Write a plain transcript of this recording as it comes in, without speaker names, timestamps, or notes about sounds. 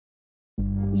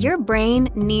Your brain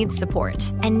needs support,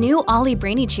 and new Ollie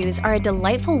Brainy Chews are a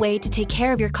delightful way to take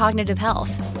care of your cognitive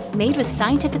health. Made with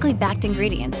scientifically backed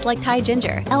ingredients like Thai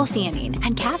ginger, L-theanine,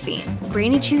 and caffeine,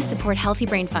 Brainy Chews support healthy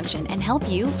brain function and help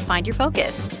you find your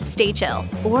focus, stay chill,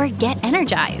 or get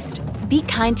energized. Be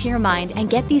kind to your mind and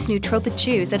get these nootropic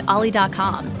chews at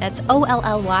ollie.com. That's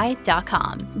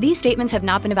OLLY.com. These statements have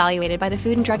not been evaluated by the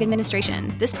Food and Drug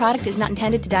Administration. This product is not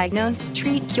intended to diagnose,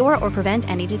 treat, cure, or prevent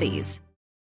any disease.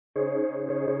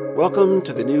 Welcome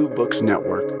to the New Books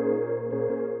Network.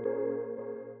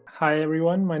 Hi,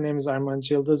 everyone. My name is Arman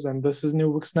Gildas, and this is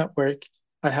New Books Network.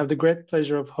 I have the great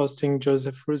pleasure of hosting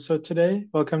Joseph Russo today.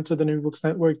 Welcome to the New Books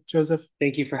Network, Joseph.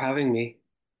 Thank you for having me.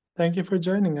 Thank you for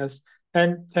joining us.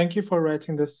 And thank you for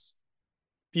writing this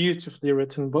beautifully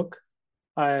written book.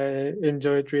 I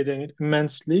enjoyed reading it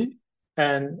immensely.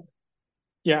 And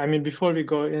before we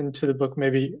go into the book,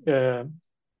 maybe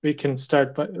we can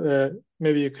start by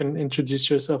maybe you can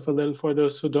introduce yourself a little for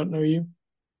those who don't know you.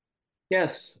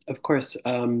 Yes, of course.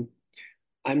 I'm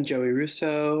Joey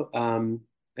Russo. I'm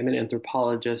an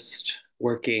anthropologist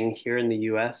working here in the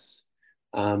US.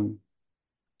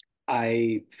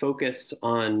 I focus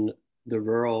on the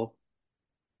rural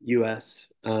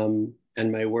US, and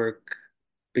my work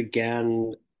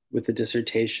began with a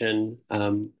dissertation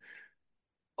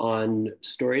on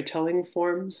storytelling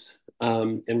forms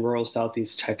in rural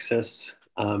Southeast Texas.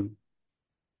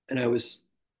 And I was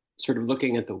sort of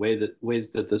looking at the ways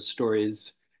that the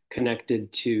stories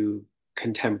connected to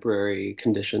contemporary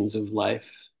conditions of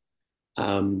life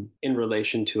in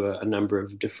relation to a number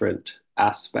of different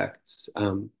aspects.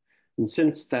 And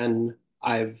since then,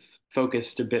 I've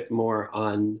focused a bit more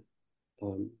on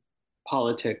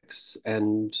politics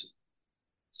and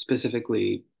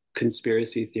specifically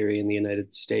conspiracy theory in the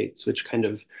United States, which kind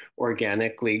of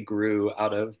organically grew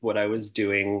out of what I was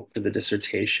doing for the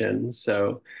dissertation.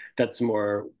 So that's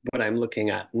more what I'm looking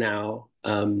at now.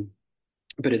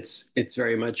 But it's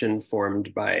very much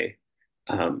informed by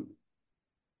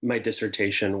my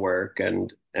dissertation work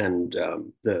and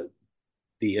the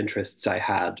interests I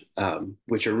had,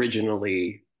 which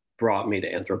originally brought me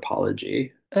to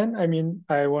anthropology. And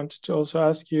I wanted to also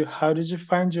ask you, how did you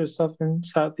find yourself in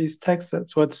Southeast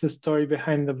Texas? What's the story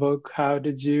behind the book? How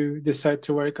did you decide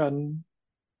to work on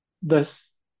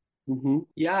this? Mm-hmm.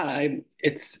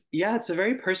 It's a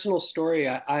very personal story.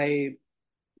 I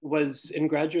was in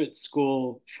graduate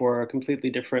school for a completely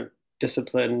different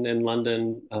discipline in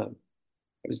London. I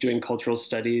was doing cultural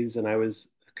studies, and I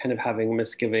was kind of having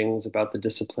misgivings about the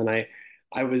discipline.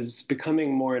 I was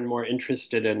becoming more and more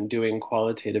interested in doing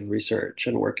qualitative research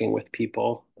and working with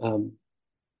people.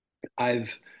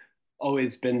 I've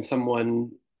always been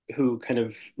someone who kind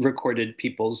of recorded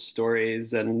people's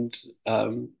stories and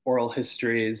oral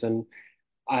histories. And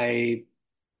I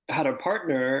had a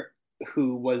partner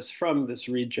who was from this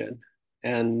region,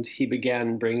 and he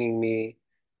began bringing me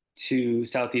to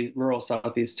rural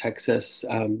Southeast Texas.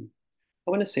 I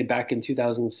want to say back in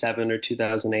 2007 or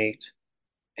 2008.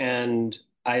 And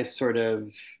I sort of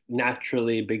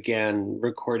naturally began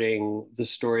recording the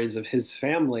stories of his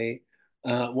family,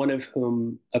 one of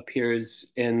whom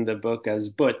appears in the book as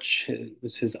Butch. It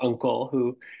was his uncle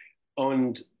who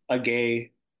owned a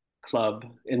gay club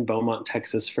in Beaumont,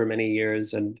 Texas for many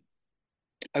years. And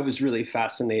I was really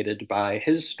fascinated by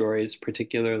his stories,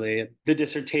 particularly. The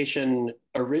dissertation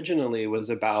originally was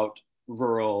about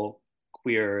rural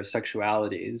queer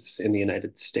sexualities in the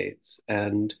United States.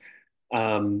 And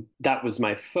that was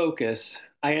my focus.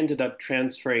 I ended up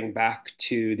transferring back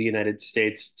to the United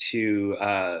States to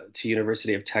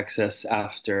University of Texas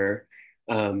after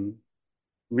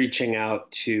reaching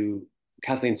out to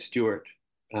Kathleen Stewart,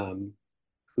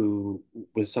 who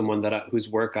was someone whose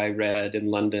work I read in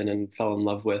London and fell in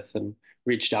love with, and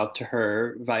reached out to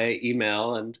her via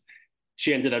email, and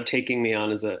she ended up taking me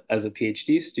on as a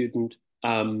PhD student.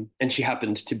 And she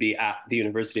happened to be at the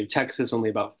University of Texas,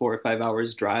 only about 4 or 5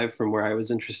 hours drive from where I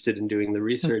was interested in doing the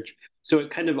research. So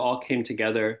it kind of all came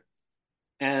together.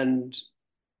 And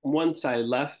once I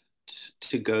left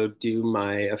to go do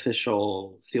my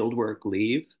official fieldwork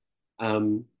leave,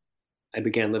 I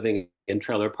began living in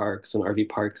trailer parks and RV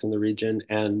parks in the region.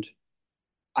 And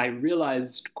I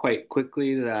realized quite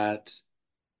quickly that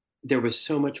there was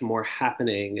so much more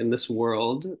happening in this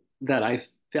world that I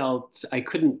felt I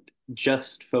couldn't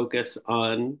just focus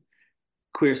on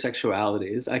queer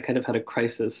sexualities. I kind of had a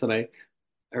crisis, and I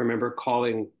remember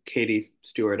calling Katie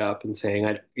Stewart up and saying,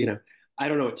 I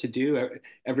don't know what to do.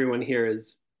 Everyone here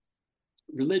is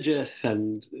religious,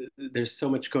 and there's so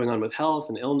much going on with health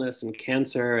and illness and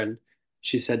cancer. And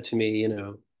she said to me,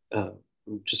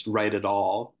 just write it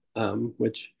all,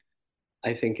 which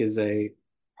I think is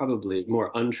probably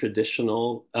more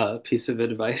untraditional piece of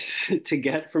advice to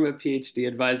get from a PhD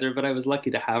advisor, but I was lucky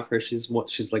to have her. She's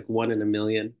like one in a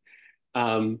million.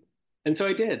 Um, and so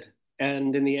I did.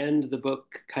 And in the end, the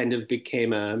book kind of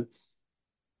became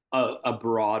a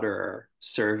broader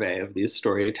survey of these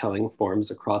storytelling forms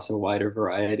across a wider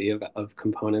variety of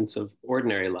components of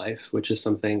ordinary life, which is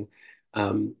something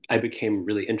I became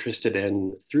really interested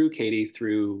in through Katie,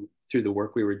 through the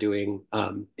work we were doing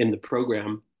in the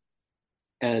program.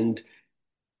 And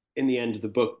in the end, the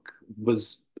book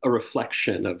was a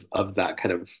reflection of that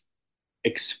kind of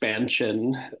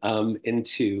expansion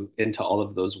into all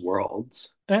of those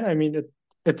worlds. And I mean,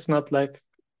 it's not like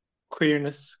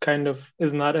queerness kind of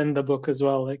is not in the book as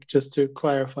well. Like, just to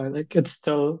clarify, like, it's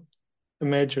still a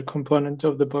major component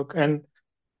of the book. And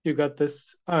you got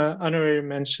this honorary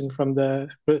mention from the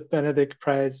Ruth Benedict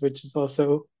Prize, which is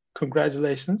also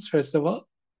congratulations, first of all.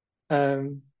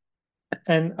 Um,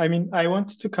 and I mean, I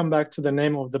wanted to come back to the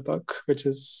name of the book, which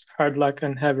is Hard Luck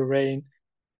and Heavy Rain.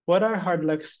 What are hard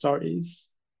luck stories?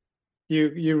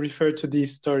 You refer to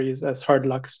these stories as hard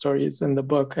luck stories in the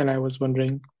book, and I was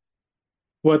wondering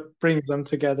what brings them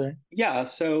together. Yeah,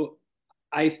 so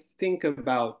I think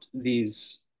about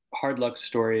these hard luck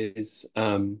stories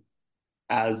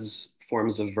as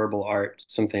forms of verbal art,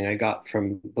 something I got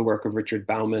from the work of Richard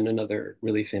Bauman, another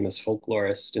really famous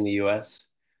folklorist in the US.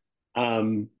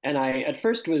 And I at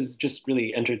first was just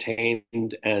really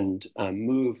entertained and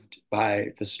moved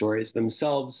by the stories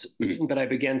themselves, but I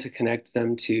began to connect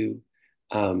them to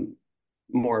um,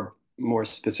 more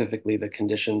specifically the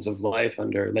conditions of life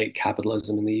under late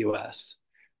capitalism in the U.S.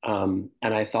 And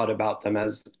I thought about them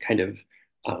as kind of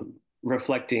um,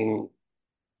 reflecting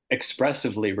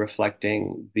expressively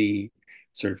reflecting the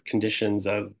sort of conditions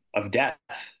of death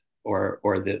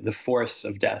or the force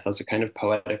of death as a kind of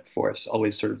poetic force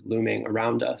always sort of looming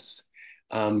around us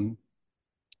um,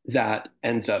 that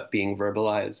ends up being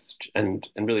verbalized and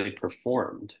really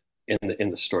performed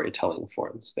in the storytelling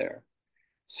forms there.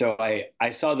 So I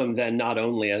saw them then not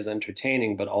only as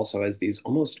entertaining but also as these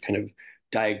almost kind of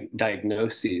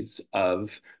diagnoses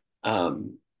of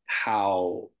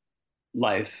how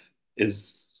life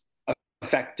is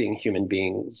affecting human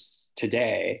beings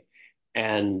today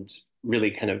and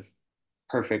really kind of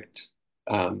perfect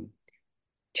um,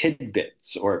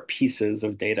 tidbits or pieces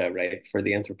of data, right, for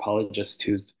the anthropologist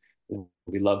who's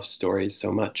we love stories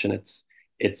so much, and it's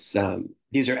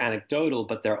these are anecdotal,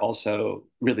 but they're also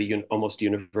really almost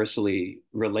universally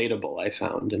relatable. I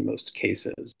found in most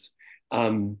cases.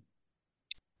 Um,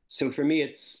 so for me,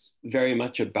 it's very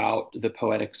much about the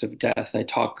poetics of death. I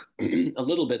talk a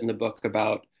little bit in the book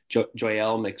about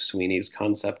Joyelle McSweeney's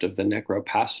concept of the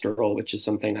necropastoral, which is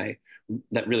something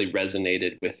that really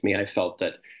resonated with me. I felt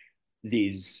that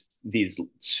these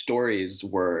stories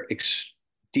were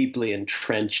deeply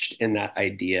entrenched in that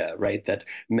idea, right? That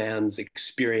man's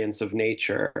experience of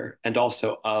nature and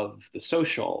also of the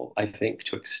social, I think,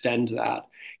 to extend that,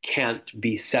 can't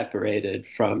be separated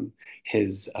from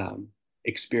his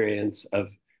experience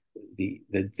of the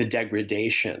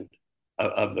degradation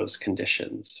of those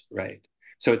conditions, right?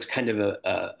 So it's kind of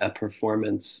a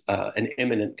performance, an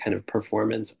imminent kind of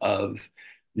performance of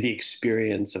the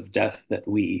experience of death that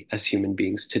we as human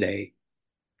beings today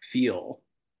feel,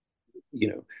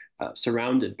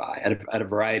 surrounded by at a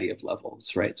variety of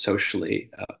levels, right? Socially,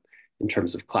 in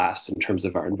terms of class, in terms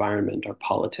of our environment, our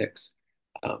politics.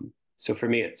 So for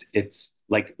me, it's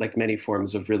like many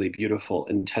forms of really beautiful,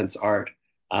 intense art,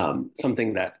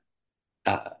 something that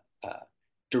uh, uh,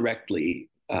 directly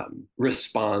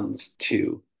responds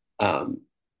to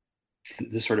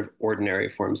the sort of ordinary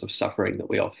forms of suffering that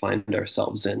we all find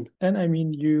ourselves in. And I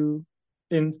mean,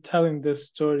 in telling this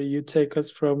story, you take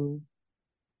us from,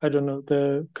 I don't know,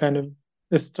 the kind of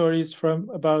the stories from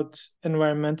about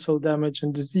environmental damage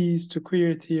and disease to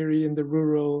queer theory in the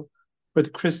rural,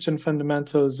 with Christian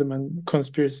fundamentalism and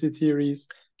conspiracy theories.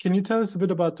 Can you tell us a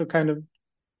bit about the kind of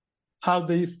how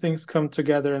these things come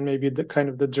together and maybe the kind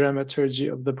of the dramaturgy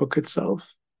of the book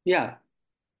itself? Yeah,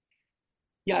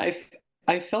 yeah.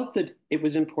 I felt that it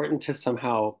was important to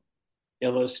somehow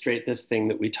illustrate this thing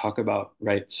that we talk about,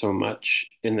 right, so much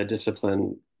in the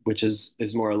discipline, which is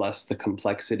more or less the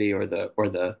complexity or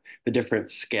the different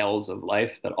scales of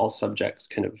life that all subjects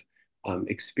kind of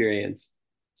experience.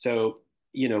 So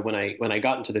when I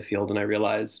got into the field and I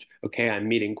realized, okay, I'm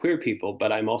meeting queer people,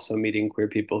 but I'm also meeting queer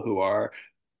people who are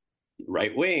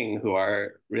right wing, who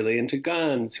are really into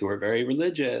guns, who are very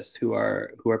religious, who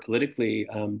are politically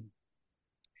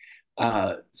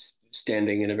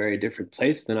standing in a very different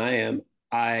place than I am.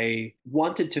 I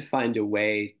wanted to find a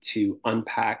way to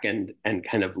unpack and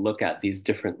kind of look at these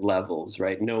different levels,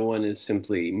 right? No one is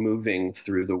simply moving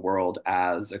through the world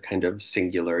as a kind of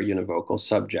singular univocal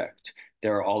subject.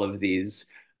 There are all of these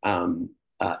um,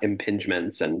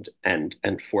 impingements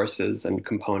and forces and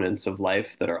components of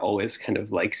life that are always kind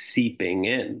of like seeping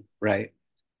in, right?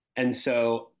 And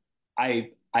so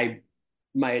I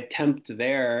my attempt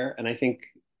there, and I think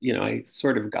I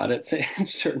sort of got it in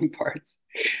certain parts,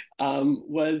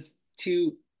 was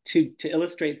to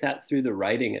illustrate that through the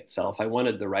writing itself. I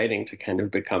wanted the writing to kind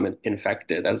of become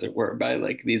infected, as it were, by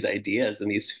like these ideas and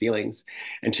these feelings,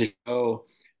 and to show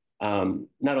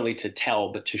not only to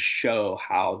tell but to show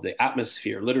how the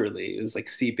atmosphere literally is like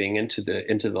seeping into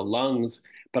the lungs,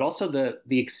 but also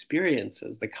the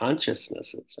experiences, the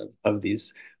consciousnesses of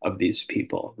these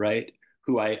people, right?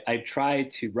 Who I try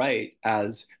to write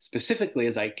as specifically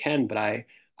as I can, but I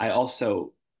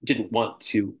also didn't want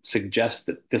to suggest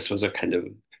that this was a kind of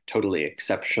totally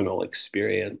exceptional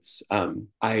experience.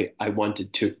 I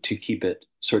wanted to keep it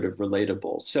sort of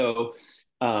relatable. So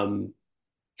um,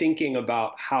 thinking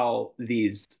about how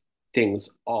these things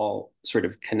all sort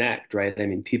of connect, right? I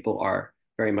mean, people are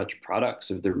very much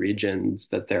products of the regions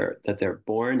that they're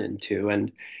born into,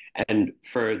 and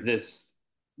for this,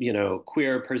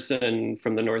 queer person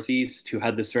from the Northeast who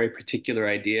had this very particular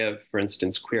idea of, for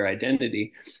instance, queer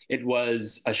identity, it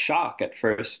was a shock at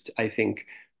first, I think,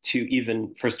 to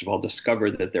even first of all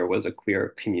discover that there was a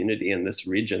queer community in this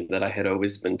region that I had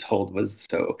always been told was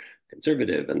so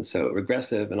conservative and so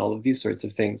regressive and all of these sorts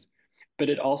of things. But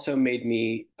it also made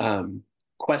me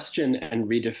question and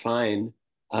redefine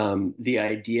the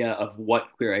idea of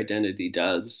what queer identity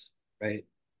does, right?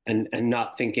 And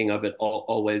not thinking of it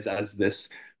always as this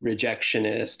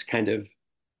rejectionist kind of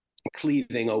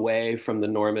cleaving away from the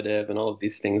normative and all of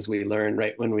these things we learn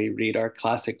right when we read our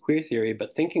classic queer theory,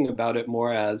 but thinking about it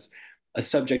more as a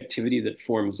subjectivity that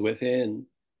forms within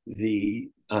the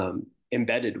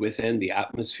embedded within the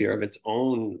atmosphere of its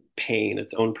own pain,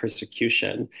 its own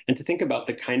persecution, and to think about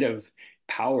the kind of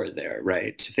power there,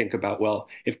 right? To think about, well,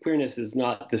 if queerness is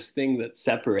not this thing that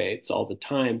separates all the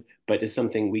time, but is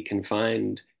something we can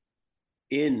find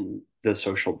in the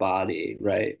social body,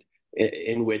 right?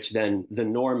 In which then the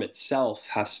norm itself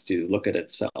has to look at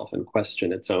itself and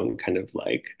question its own kind of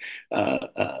like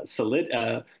solid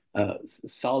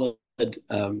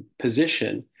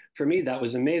position. For me, that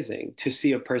was amazing to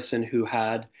see a person who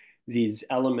had these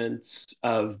elements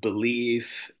of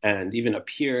belief and even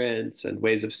appearance and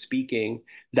ways of speaking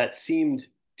that seemed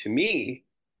to me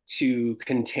to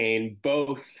contain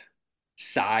both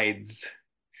sides,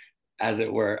 as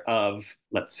it were, of,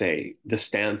 let's say, the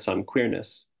stance on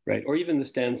queerness, right? Or even the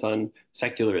stance on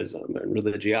secularism and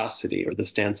religiosity, or the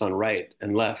stance on right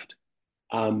and left.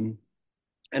 Um,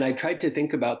 and I tried to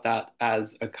think about that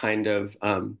as a kind of,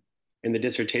 in the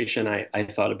dissertation, I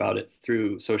thought about it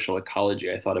through social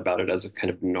ecology. I thought about it as a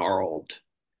kind of gnarled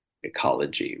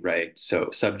ecology, right? So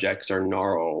subjects are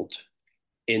gnarled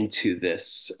into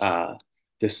this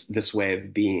way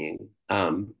of being.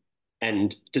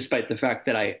 And despite the fact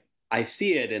that I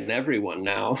see it in everyone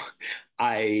now,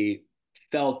 I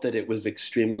felt that it was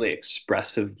extremely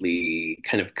expressively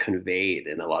kind of conveyed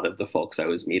in a lot of the folks I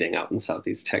was meeting out in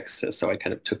Southeast Texas. So I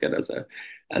kind of took it as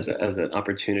an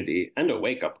opportunity and a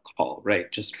wake up call, right?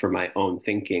 Just for my own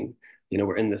thinking.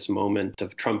 We're in this moment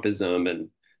of Trumpism and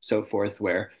so forth,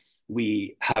 where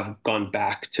we have gone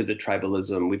back to the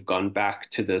tribalism. We've gone back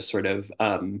to the sort of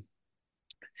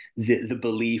the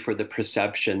belief or the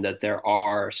perception that there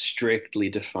are strictly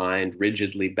defined,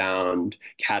 rigidly bound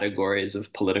categories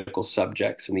of political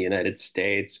subjects in the United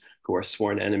States who are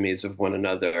sworn enemies of one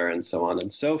another, and so on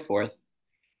and so forth.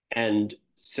 And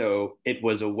so it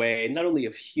was a way not only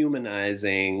of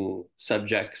humanizing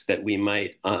subjects that we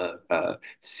might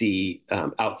see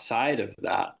outside of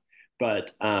that,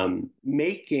 but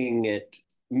making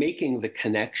the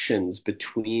connections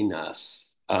between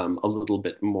us a little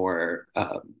bit more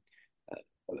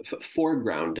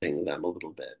foregrounding them a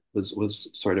little bit was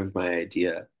sort of my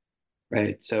idea,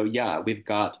 right? So yeah, we've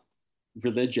got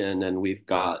religion and we've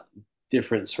got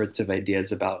different sorts of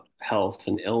ideas about health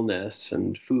and illness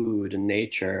and food and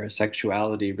nature,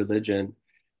 sexuality, religion.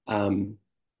 Um,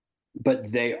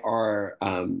 but they are,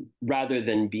 rather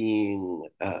than being,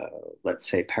 let's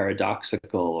say,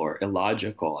 paradoxical or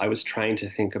illogical, I was trying to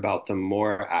think about them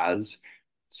more as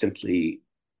simply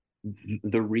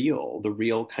the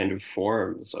real kind of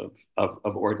forms of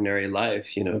ordinary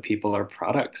life. People are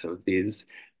products of these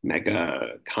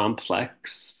mega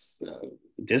complex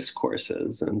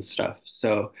discourses and stuff.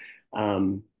 So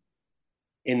um,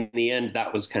 in the end,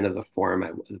 that was kind of the form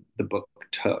the book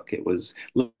took. It was,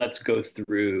 let's go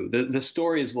through the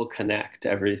stories will connect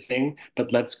everything,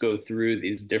 but let's go through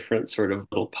these different sort of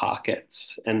little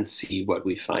pockets and see what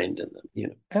we find in them, you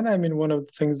know. And I mean, one of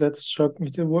the things that struck me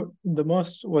the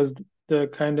most was the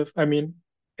kind of, I mean,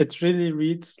 it really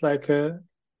reads like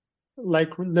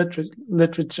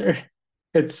literature.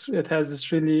 It has this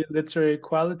really literary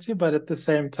quality, but at the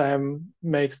same time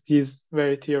makes these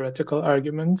very theoretical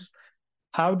arguments.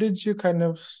 How did you kind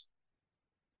of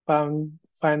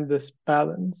find this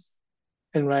balance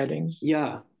in writing?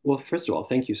 Yeah. Well, first of all,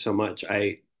 thank you so much.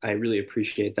 I really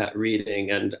appreciate that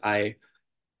reading, and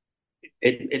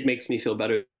it makes me feel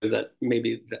better that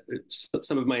maybe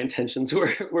some of my intentions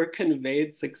were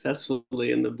conveyed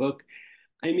successfully in the book.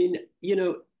 I mean, you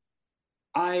know,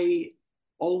 I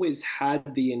always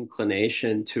had the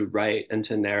inclination to write and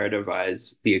to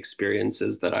narrativize the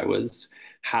experiences that I was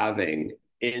having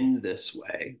in this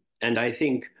way. And I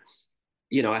think,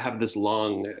 you know, I had this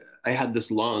long,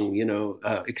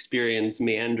 experience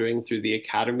meandering through the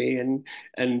academy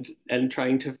and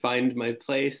trying to find my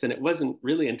place. And it wasn't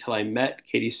really until I met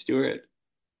Katie Stewart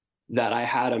that I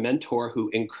had a mentor who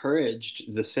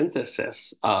encouraged the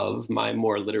synthesis of my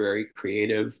more literary,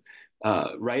 creative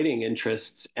writing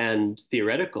interests and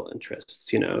theoretical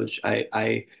interests. You know,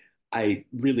 I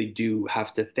really do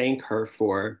have to thank her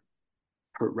for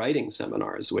her writing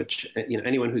seminars, which, you know,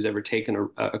 anyone who's ever taken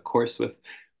a course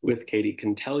with Katie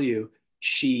can tell you.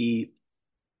 She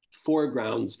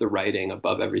foregrounds the writing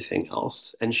above everything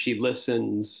else, and she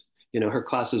listens. You know, her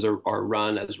classes are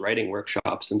run as writing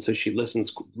workshops, and so she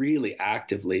listens really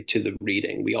actively to the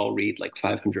reading. We all read like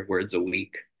 500 words a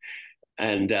week,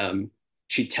 and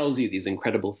she tells you these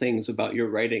incredible things about your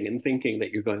writing and thinking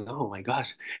that you're going, oh my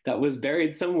gosh, that was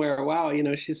buried somewhere. Wow, you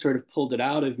know, she sort of pulled it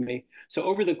out of me. So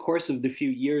over the course of the few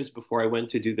years before I went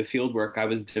to do the field work, I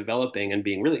was developing and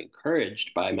being really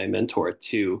encouraged by my mentor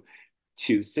to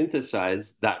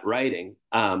synthesize that writing,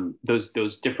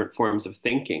 those different forms of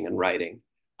thinking and writing.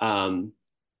 Um,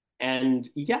 and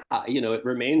yeah, you know, it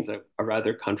remains a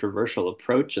rather controversial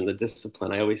approach in the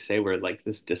discipline. I always say we're like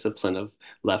this discipline of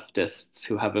leftists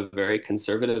who have a very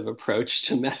conservative approach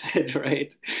to method,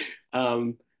 right?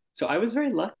 Um, so I was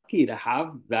very lucky to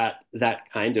have that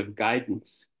kind of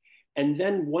guidance. And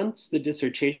then once the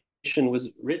dissertation was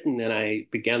written and I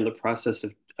began the process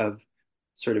of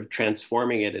sort of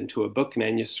transforming it into a book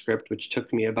manuscript, which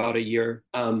took me about a year,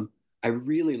 I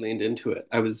really leaned into it.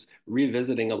 I was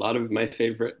revisiting a lot of my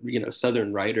favorite, you know,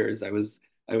 Southern writers. I was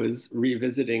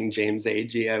revisiting James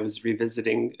Agee. I was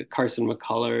revisiting Carson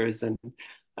McCullers and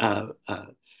uh,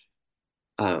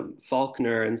 uh,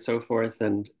 Faulkner and so forth.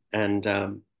 And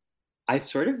I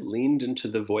sort of leaned into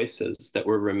the voices that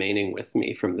were remaining with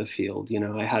me from the field. You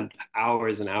know, I had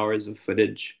hours and hours of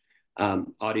footage,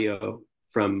 audio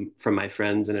from my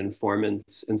friends and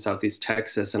informants in Southeast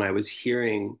Texas, and I was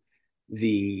hearing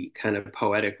the kind of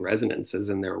poetic resonances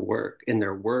in their work, in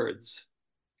their words.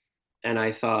 And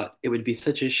I thought it would be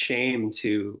such a shame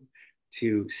to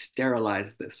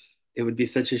sterilize this. It would be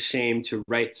such a shame to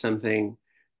write something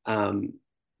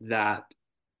that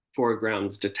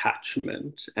foregrounds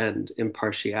detachment and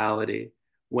impartiality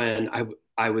when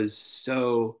I was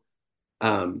so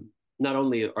not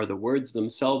only are the words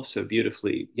themselves so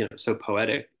beautifully, you know, so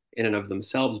poetic in and of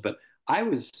themselves, but I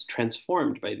was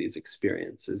transformed by these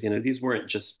experiences. You know, these weren't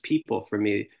just people for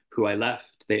me who I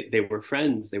left. They were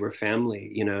friends, they were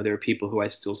family. You know, there are people who I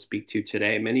still speak to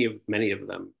today. Many of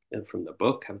them from the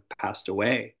book have passed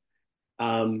away.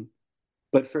 Um,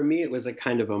 but for me, it was a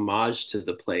kind of homage to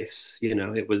the place. You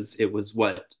know, it was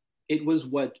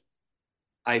what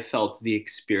I felt the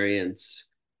experience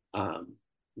um,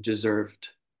 deserved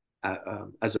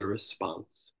as a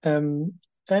response. Um,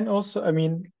 and also, I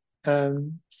mean,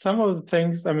 some of the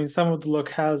things, I mean, some of the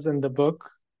locales in the book,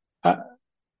 uh,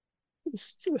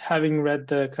 having read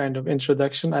the kind of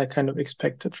introduction, I kind of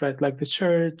expected, right? Like the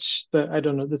church, I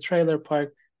don't know, the trailer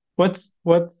park. What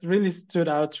really stood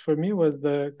out for me was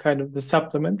the kind of the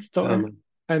supplement store Um,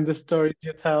 and the stories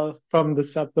you tell from the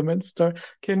supplement store.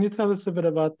 Can you tell us a bit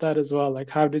about that as well? Like,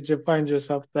 how did you find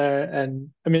yourself there?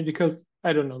 And I mean, because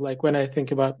I don't know, like when I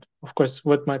think about, of course,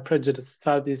 what my prejudice,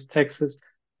 Southeast Texas,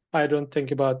 I don't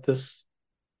think about this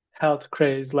health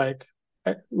craze like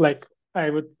I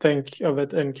would think of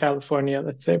it in California,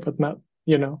 let's say, but not,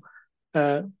 you know.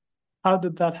 Uh, how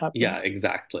did that yeah, happen?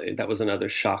 exactly. That was another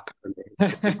shock for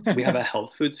me. We have a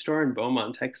health food store in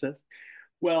Beaumont, Texas.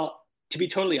 Well, to be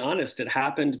totally honest, it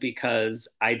happened because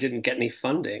I didn't get any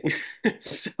funding.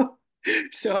 So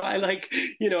So I like,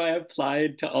 I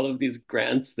applied to all of these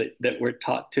grants that we're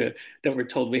taught to, that we're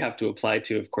told we have to apply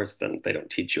to. Of course, then they don't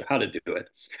teach you how to do it.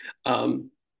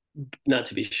 Um, Not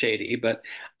to be shady, but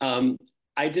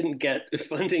I didn't get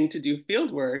funding to do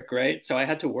field work, right? So I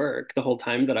had to work the whole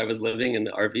time that I was living in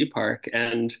the RV park,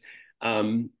 and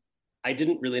um, I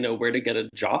didn't really know where to get a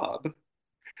job.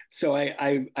 So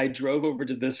I drove over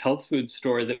to this health food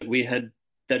store that we had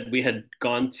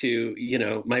gone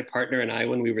to, my partner and I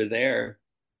when we were there.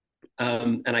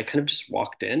 And I kind of just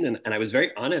walked in and I was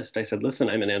very honest. I said, listen,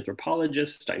 I'm an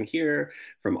anthropologist. I'm here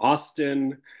from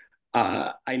Austin.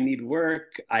 I need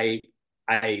work. I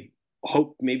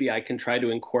hope maybe I can try to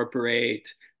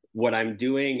incorporate what I'm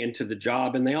doing into the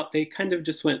job. And they kind of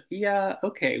just went, yeah,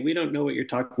 okay, we don't know what you're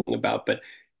talking about, but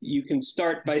you can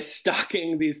start by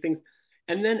stocking these things.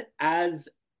 And then as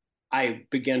I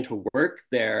began to work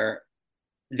there,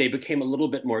 they became a little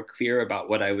bit more clear about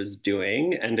what I was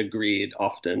doing and agreed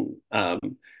often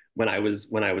when I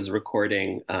was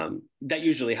recording. That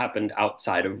usually happened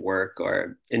outside of work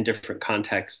or in different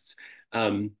contexts.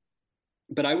 Um,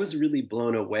 but I was really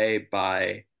blown away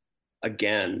by,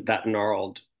 again, that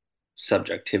gnarled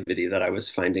subjectivity that I was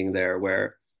finding there,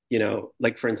 where,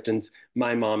 like for instance,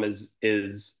 my mom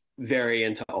is very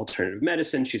into alternative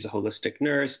medicine. She's a holistic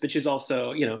nurse, but she's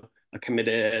also, a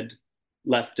committed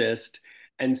leftist.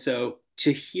 And so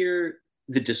to hear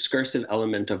the discursive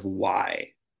element of why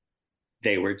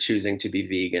they were choosing to be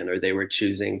vegan or they were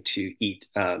choosing to eat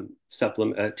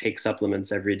take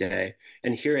supplements every day,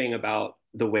 and hearing about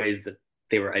the ways that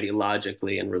they were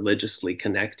ideologically and religiously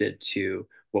connected to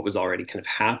what was already kind of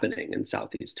happening in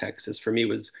Southeast Texas, for me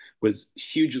was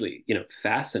hugely,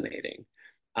 fascinating.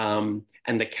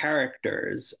 And the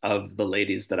characters of the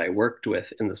ladies that I worked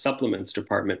with in the supplements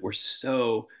department were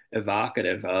so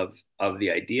evocative of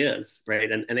the ideas,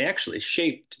 right? And they actually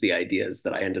shaped the ideas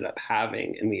that I ended up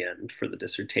having in the end for the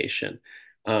dissertation.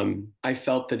 I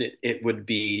felt that it would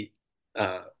be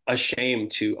a shame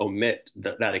to omit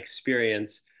that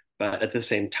experience, but at the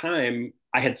same time,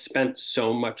 I had spent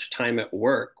so much time at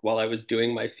work while I was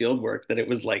doing my field work that it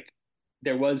was like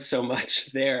there was so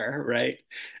much there, right?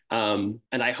 And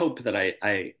I hope that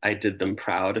I did them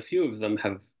proud. A few of them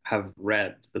have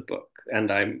read the book,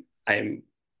 and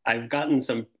I've gotten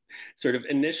some sort of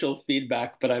initial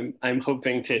feedback, but I'm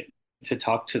hoping to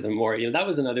talk to them more. That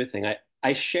was another thing.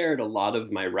 I shared a lot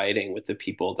of my writing with the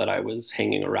people that I was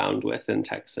hanging around with in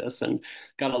Texas and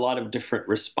got a lot of different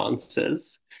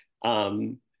responses.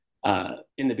 Um,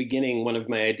 in the beginning, one of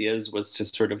my ideas was to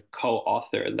sort of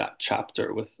co-author that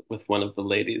chapter with one of the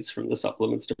ladies from the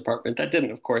supplements department. That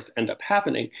didn't, of course, end up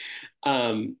happening.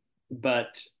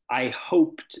 But I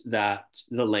hoped that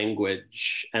the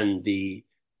language and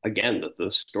again,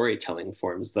 the storytelling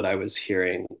forms that I was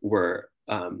hearing were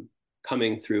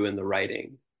coming through in the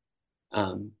writing.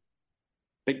 Um,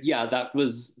 but yeah, that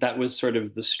was sort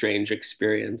of the strange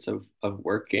experience of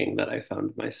working that I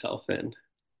found myself in.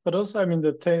 But also, I mean,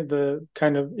 the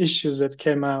kind of issues that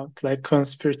came out, like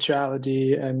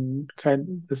conspirituality and kind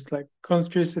of this like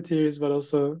conspiracy theories, but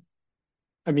also,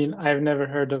 I mean, I've never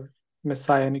heard of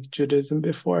Messianic Judaism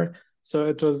before, so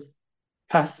it was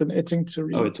fascinating to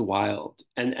Oh, read. it's wild.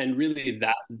 And really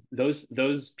that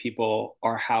those people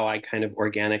are how I kind of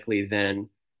organically then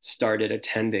started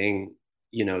attending,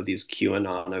 these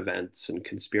QAnon events and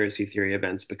conspiracy theory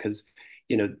events, because,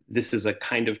 this is a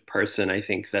kind of person I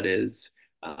think that is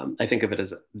I think of it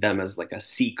as them as like a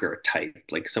seeker type,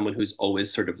 like someone who's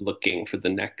always sort of looking for the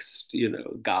next,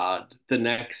 God, the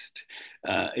next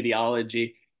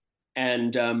ideology.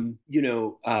 And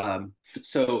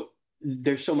so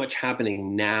there's so much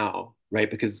happening now, right?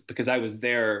 Because I was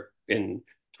there in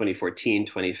 2014,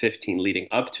 2015, leading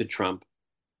up to Trump.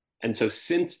 And so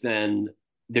since then,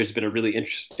 there's been a really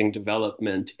interesting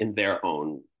development in their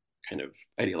own kind of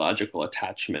ideological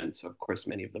attachments. Of course,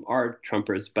 many of them are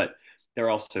Trumpers, but they're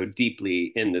also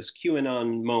deeply in this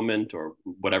QAnon moment, or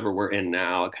whatever we're in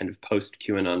now, a kind of post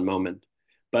QAnon moment.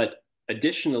 But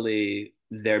additionally,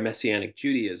 their Messianic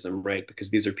Judaism, right? Because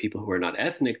these are people who are not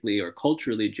ethnically or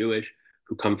culturally Jewish,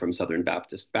 who come from Southern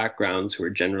Baptist backgrounds, who are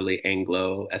generally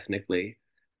Anglo ethnically.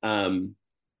 Um,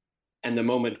 and the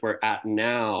moment we're at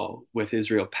now with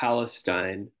Israel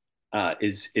Palestine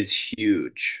is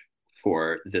huge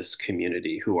for this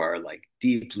community, who are like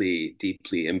deeply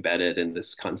deeply embedded in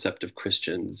this concept of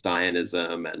Christian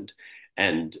Zionism,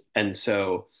 and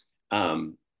so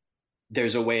um,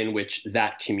 there's a way in which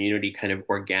that community kind of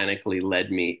organically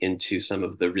led me into some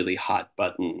of the really hot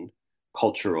button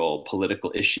cultural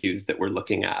political issues that we're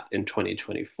looking at in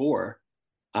 2024.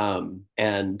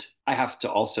 And I have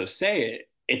to also say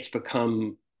it's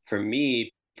become, for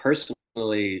me personally,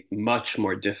 much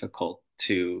more difficult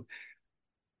to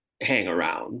hang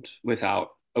around without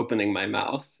opening my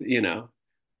mouth, you know.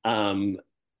 Um,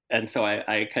 and so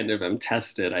I kind of am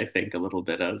tested, I think, a little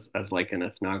bit as like an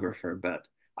ethnographer, but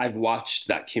I've watched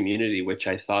that community, which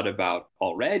I thought about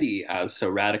already as so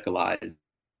radicalized,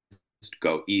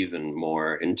 go even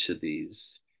more into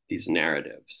these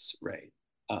narratives, right?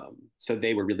 So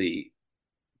they were really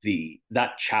the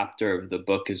that chapter of the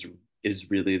book is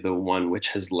really the one which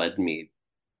has led me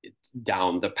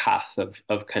down the path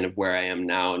of kind of where I am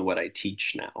now and what I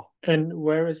teach now. And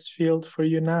where is field for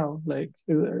you now? Like,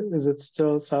 is it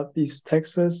still Southeast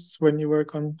Texas when you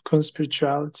work on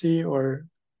conspirituality, or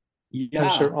I'm Yeah,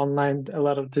 sure online a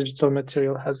lot of digital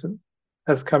material has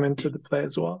come into the play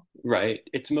as well. right.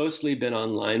 It's mostly been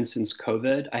online since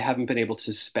COVID. I haven't been able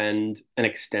to spend an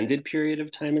extended period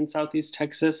of time in Southeast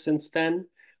Texas since then.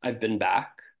 I've been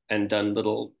back and done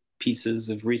little pieces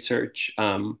of research.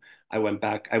 I went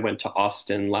to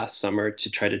Austin last summer to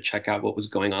try to check out what was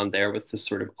going on there with the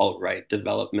sort of alt-right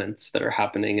developments that are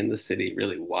happening in the city,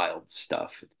 really wild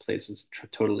stuff. The place is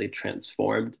totally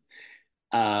transformed.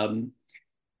 Um,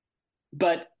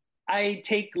 but I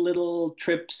take little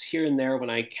trips here and there when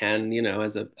I can, you know,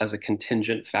 as a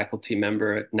contingent faculty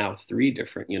member at now three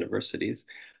different universities.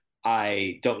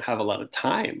 I don't have a lot of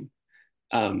time.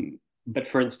 But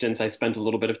for instance, I spent a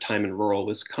little bit of time in rural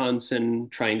Wisconsin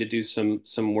trying to do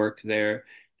some work there.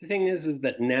 The thing is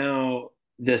that now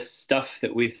this stuff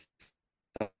that we've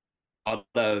thought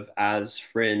of as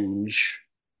fringe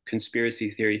conspiracy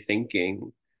theory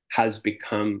thinking has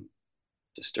become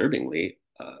disturbingly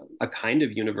a kind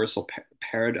of universal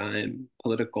paradigm,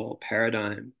 political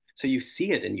paradigm. So you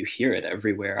see it and you hear it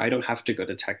everywhere. I don't have to go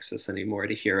to Texas anymore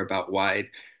to hear about why,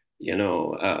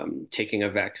 taking a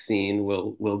vaccine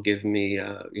will give me,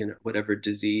 whatever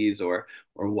disease, or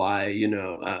why,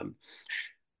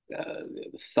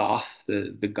 Thoth,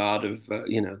 the god of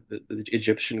the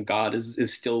Egyptian god,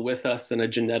 is still with us and a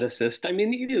geneticist. I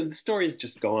mean, the stories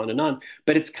just go on and on.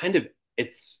 But it's kind of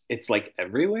it's like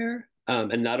everywhere,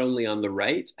 and not only on the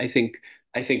right. I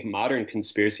think modern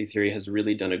conspiracy theory has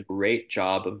really done a great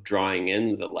job of drawing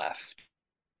in the left.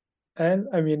 And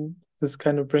I mean, this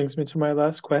kind of brings me to my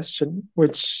last question,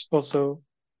 which also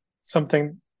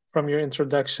something from your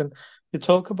introduction. You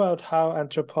talk about how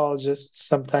anthropologists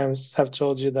sometimes have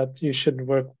told you that you should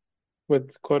work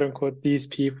with quote unquote these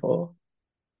people.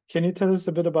 Can you tell us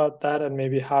a bit about that and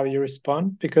maybe how you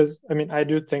respond? Because I mean, I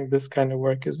do think this kind of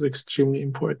work is extremely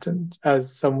important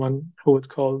as someone who would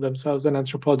call themselves an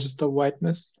anthropologist of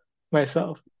whiteness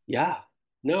myself. Yeah,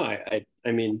 no, I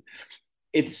mean,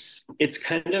 it's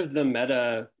kind of the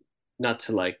meta, not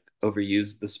to like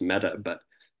overuse this meta, but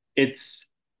it's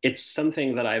it's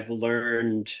something that I've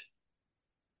learned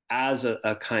as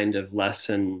a kind of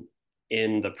lesson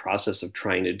in the process of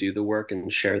trying to do the work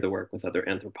and share the work with other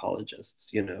anthropologists.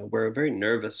 We're a very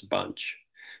nervous bunch.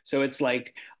 So it's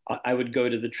like I would go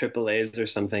to the AAAs or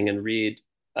something and read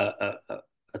a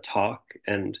talk,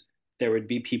 and there would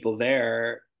be people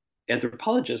there,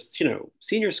 anthropologists,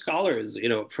 senior scholars,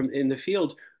 from in the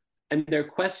field, and their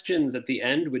questions at the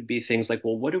end would be things like,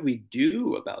 well, what do we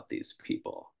do about these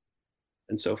people?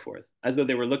 And so forth, as though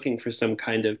they were looking for some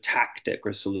kind of tactic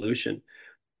or solution.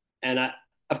 And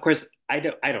of course, I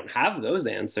don't have those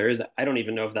answers. I don't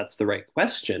even know if that's the right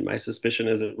question. My suspicion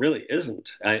is it really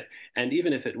isn't. And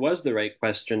even if it was the right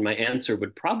question, my answer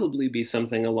would probably be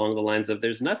something along the lines of,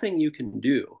 "There's nothing you can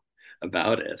do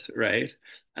about it," right?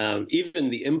 Even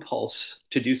the impulse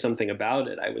to do something about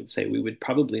it, I would say we would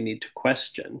probably need to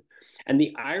question. And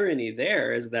the irony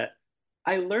there is that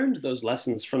I learned those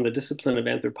lessons from the discipline of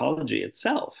anthropology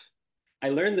itself. I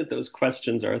learned that those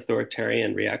questions are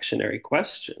authoritarian, reactionary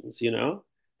questions,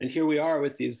 And here we are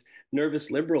with these nervous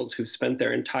liberals who've spent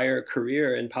their entire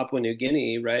career in Papua New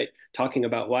Guinea, right, talking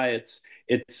about why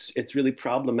it's really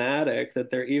problematic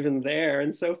that they're even there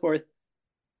and so forth,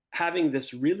 having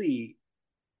this really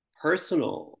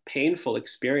personal, painful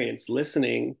experience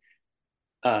listening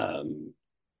um,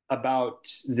 about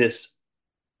this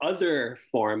other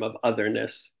form of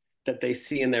otherness that they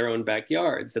see in their own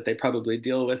backyards, that they probably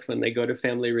deal with when they go to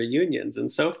family reunions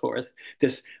and so forth.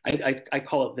 This I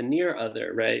call it the near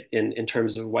other, right? In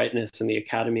terms of whiteness in the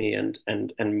academy and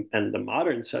the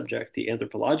modern subject, the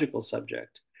anthropological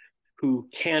subject, who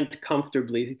can't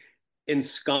comfortably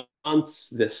ensconce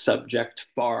this subject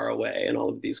far away in all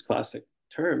of these classic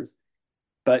terms,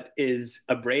 but is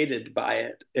abraded by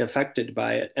it, affected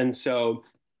by it. And so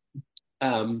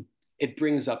um, it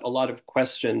brings up a lot of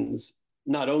questions,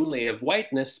 not only of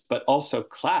whiteness, but also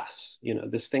class,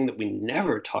 this thing that we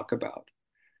never talk about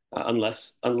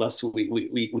unless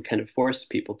we kind of force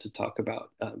people to talk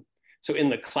about. So in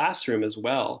the classroom as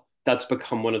well, that's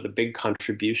become one of the big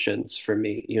contributions for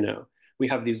me. We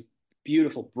have these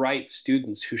beautiful, bright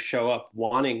students who show up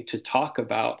wanting to talk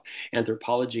about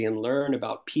anthropology and learn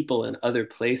about people in other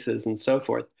places and so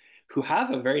forth, who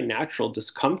have a very natural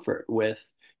discomfort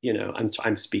with,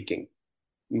 I'm speaking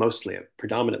mostly,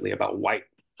 predominantly about white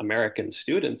American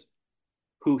students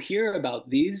who hear about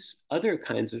these other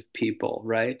kinds of people,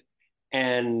 right?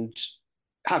 And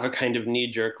have a kind of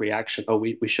knee-jerk reaction. Oh,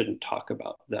 we shouldn't talk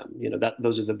about them. That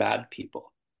those are the bad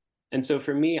people. And so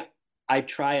for me, I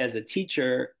try as a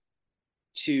teacher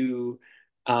to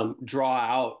draw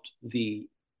out the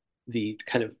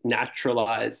kind of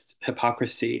naturalized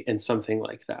hypocrisy in something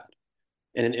like that,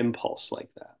 in an impulse like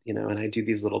that, and I do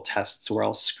these little tests where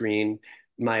I'll screen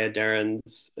Maya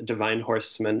Deren's Divine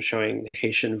Horseman showing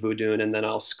Haitian voodoo, and then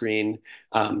I'll screen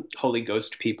Holy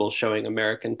Ghost people showing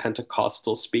American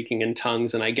Pentecostals speaking in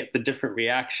tongues, and I get the different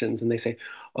reactions, and they say,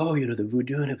 oh, the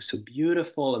voodoo, and it was so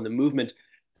beautiful, and the movement,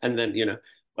 and then,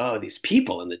 oh, these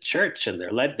people in the church, and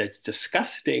that's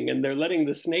disgusting, and they're letting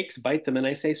the snakes bite them, and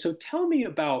I say, so tell me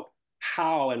about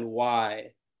how and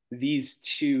why these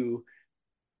two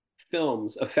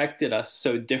films affected us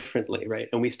so differently, right?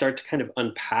 And we start to kind of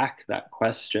unpack that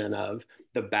question of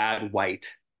the bad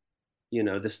white,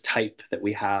 this type that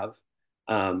we have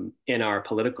in our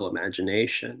political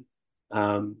imagination.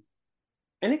 And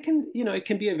it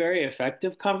can be a very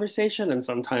effective conversation. And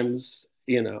sometimes,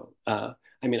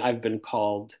 I've been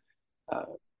called uh,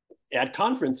 at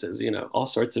conferences, all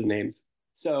sorts of names.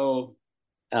 So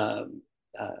um,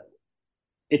 uh,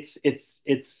 it's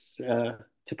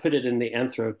to put it in the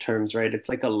anthro terms, right? It's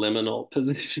like a liminal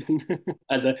position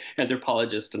as an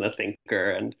anthropologist and a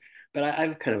thinker, but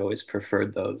I've kind of always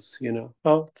preferred those.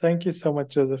 Well, thank you so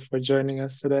much, Joseph, for joining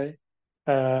us today,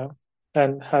 uh,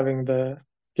 and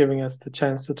giving us the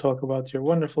chance to talk about your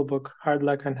wonderful book, Hard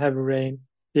Luck and Heavy Rain: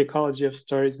 The Ecology of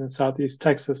Stories in Southeast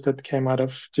Texas, that came out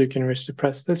of Duke University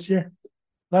Press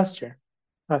last year,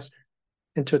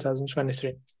 in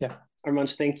 2023. Yeah. Armand,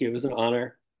 thank you. It was an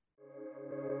honor.